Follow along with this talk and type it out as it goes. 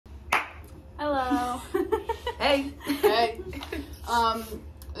Hello. Hey. Hey.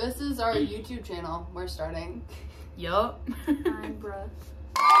 This is our YouTube channel we're starting. Yup. I'm Brooke.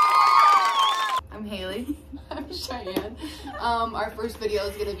 I'm Haley. I'm Cheyenne. Our first video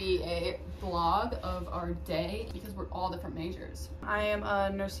is gonna be a vlog of our day because we're all different majors. I am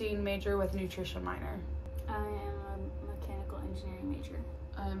a nursing major with a nutrition minor. I am a mechanical engineering major.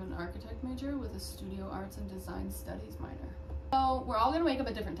 I'm an architect major with a studio arts and design studies minor. So we're all gonna wake up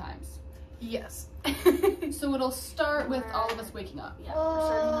at different times. Yes. So it'll start with all of us waking up. Yeah, we're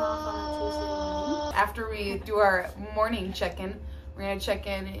starting off on a Tuesday morning. After we do our morning check-in, we're gonna check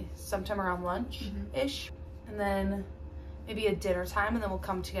in sometime around lunch-ish. And then maybe a dinner time, and then we'll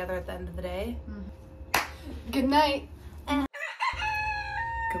come together at the end of the day. Good night. Good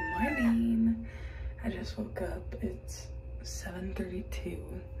morning. I just woke up. It's 7:32.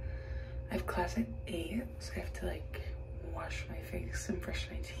 I have class at 8, so I have to like wash my face and brush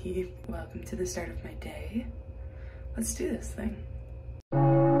my teeth. Welcome to the start of my day. Let's do this thing.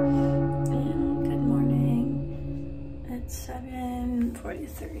 And good morning. It's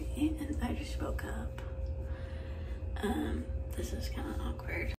 7:43 and I just woke up. This is kind of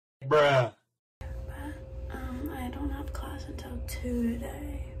awkward. Bruh. But I don't have class until 2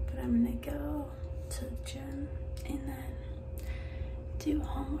 today, but I'm gonna go to the gym and then do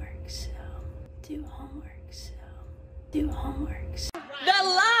homework. The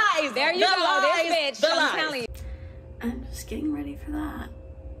lies! There you go, this bitch. I'm telling you. I'm just getting ready for that.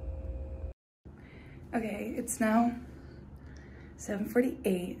 Okay, it's now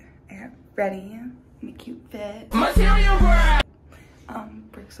 7:48. I got ready. My cute fit. Material grab!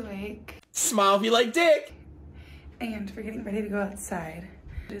 Brooke's awake. Smile if you like dick. And we're getting ready to go outside.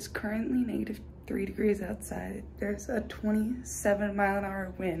 It is currently -3 degrees outside. There's a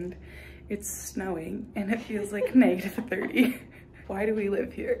 27-mile-an-hour wind. It's snowing and it feels like -30. Why do we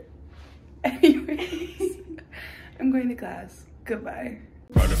live here? Anyways, I'm going to class. Goodbye.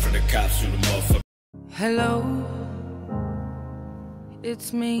 Running from the cops through the motherfucker. Hello,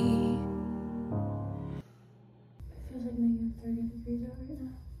 it's me. It feels like -30 degrees out right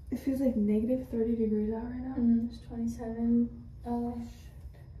now. It feels like -30 degrees out right now. And there's 27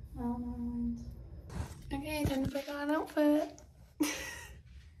 mile-an-hour winds. Okay, time to pick on an outfit.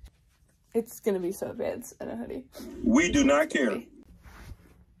 It's gonna be so advanced and a hoodie. We do not care.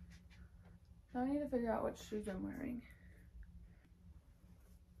 Now I need to figure out what shoes I'm wearing.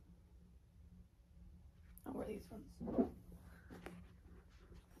 I'll wear these ones.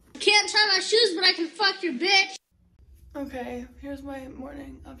 Can't tie my shoes, but I can fuck your bitch. Okay, here's my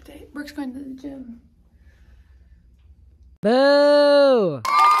morning update. Brooke's going to the gym. Boo!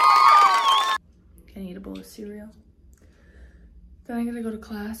 Can I eat a bowl of cereal? Then I gotta go to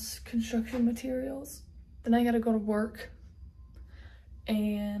class, construction materials. Then I gotta go to work.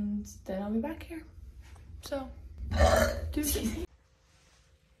 And then I'll be back here. So, Tuesday.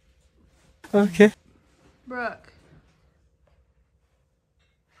 Okay. Brooke.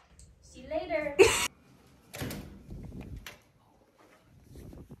 See you later.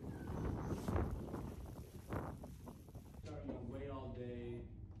 Wait all day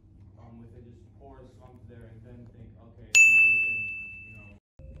with it, just pour some there and then think, okay, now we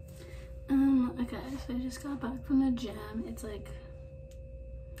can, Okay, so I just got back from the gym. It's like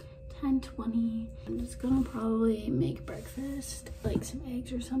 10:20. I'm just gonna probably make breakfast, like some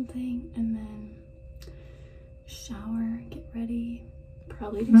eggs or something, and then shower, get ready,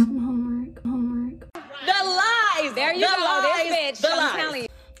 probably do some homework. The lies! There you go, this bitch. I'm telling you.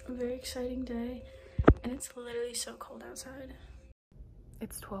 A very exciting day, and it's literally so cold outside.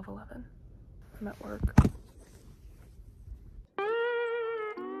 It's 12:11. I'm at work.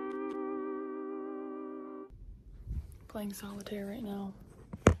 Playing solitaire right now.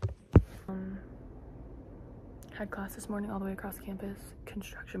 Had class this morning all the way across campus.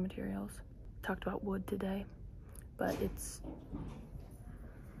 Construction materials. Talked about wood today, but it's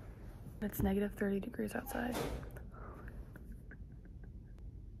 -30 degrees outside.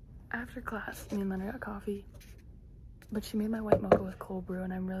 After class, me and Leonard got coffee, but she made my white mocha with cold brew,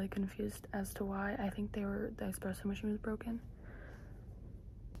 and I'm really confused as to why. I think the espresso machine was broken.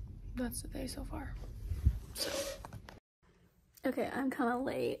 That's the day so far. So. Okay, I'm kind of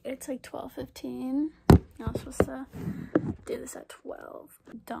late. It's like 12:15. I was supposed to do this at 12.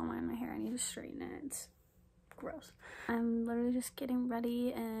 Don't mind my hair. I need to straighten it. It's gross. I'm literally just getting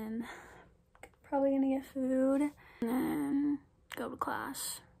ready and probably gonna get food and then go to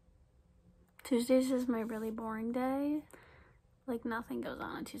class. Tuesdays is my really boring day. Like nothing goes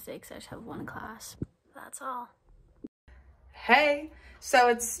on Tuesday because I just have one class. That's all. Hey, so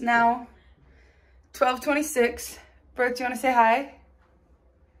it's now 12:26. Brooke, do you want to say hi?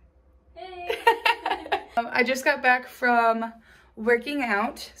 Hey. I just got back from working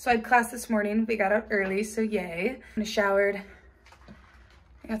out. So I had class this morning. We got out early, so yay. I showered.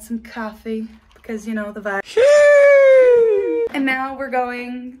 I got some coffee because, you know, the vibe. And now we're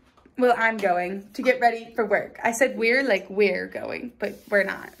going, well, I'm going to get ready for work. I said we're, like we're going, but we're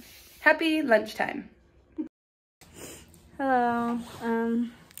not. Happy lunchtime. Hello. I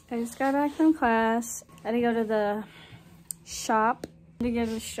just got back from class. I had to go to the shop. I had to go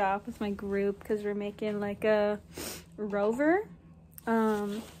to the shop with my group because we're making like a rover.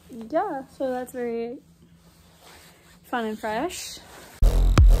 Yeah, so that's very fun and fresh.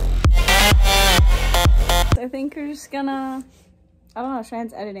 I think we're just gonna, I don't know,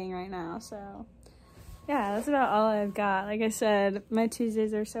 Shane's editing right now, so yeah, that's about all I've got. Like I said, my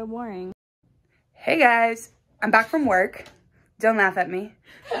Tuesdays are so boring. Hey guys, I'm back from work. Don't laugh at me.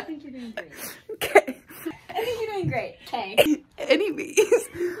 I think you're doing great. Okay. I think you're doing great. Okay. Anyways,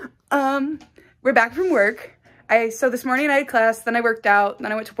 we're back from work. So this morning I had class, then I worked out,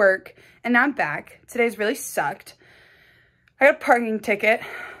 then I went to work, and now I'm back. Today's really sucked. I got a parking ticket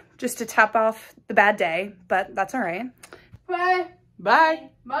just to top off the bad day, but that's all right. Bye. Bye.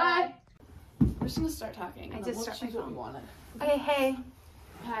 Bye. We're just gonna start talking. I just we'll start choose my what we phone. wanted. Okay, hey.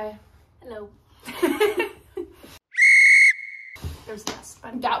 Hi. Hello. There's this.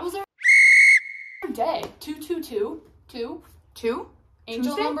 That was our day. 222. 2.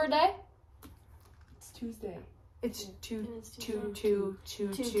 Angel Tuesday? number day. It's Tuesday. It's Tuesday.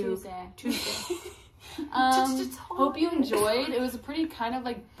 Tuesday. Hope you enjoyed. It was a pretty kind of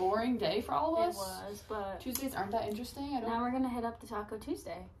like boring day for all of us. It was, but Tuesdays aren't that interesting. now we're gonna hit up the Taco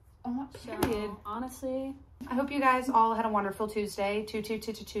Tuesday. I'm not So, Period. honestly, I hope you guys all had a wonderful Tuesday.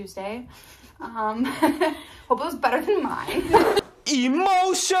 Tuesday. Hope it was better than mine.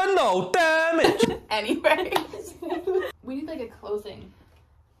 Emotional damage. Anyways. We need like a closing.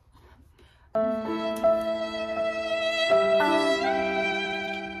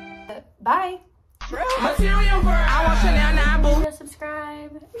 Bye.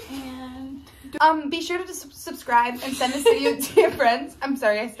 subscribe and Be sure to subscribe and send this video to your friends. I'm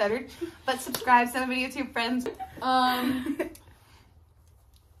sorry, I stuttered. But subscribe, send the video to your friends.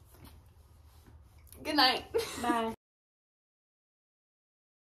 Good night. bye.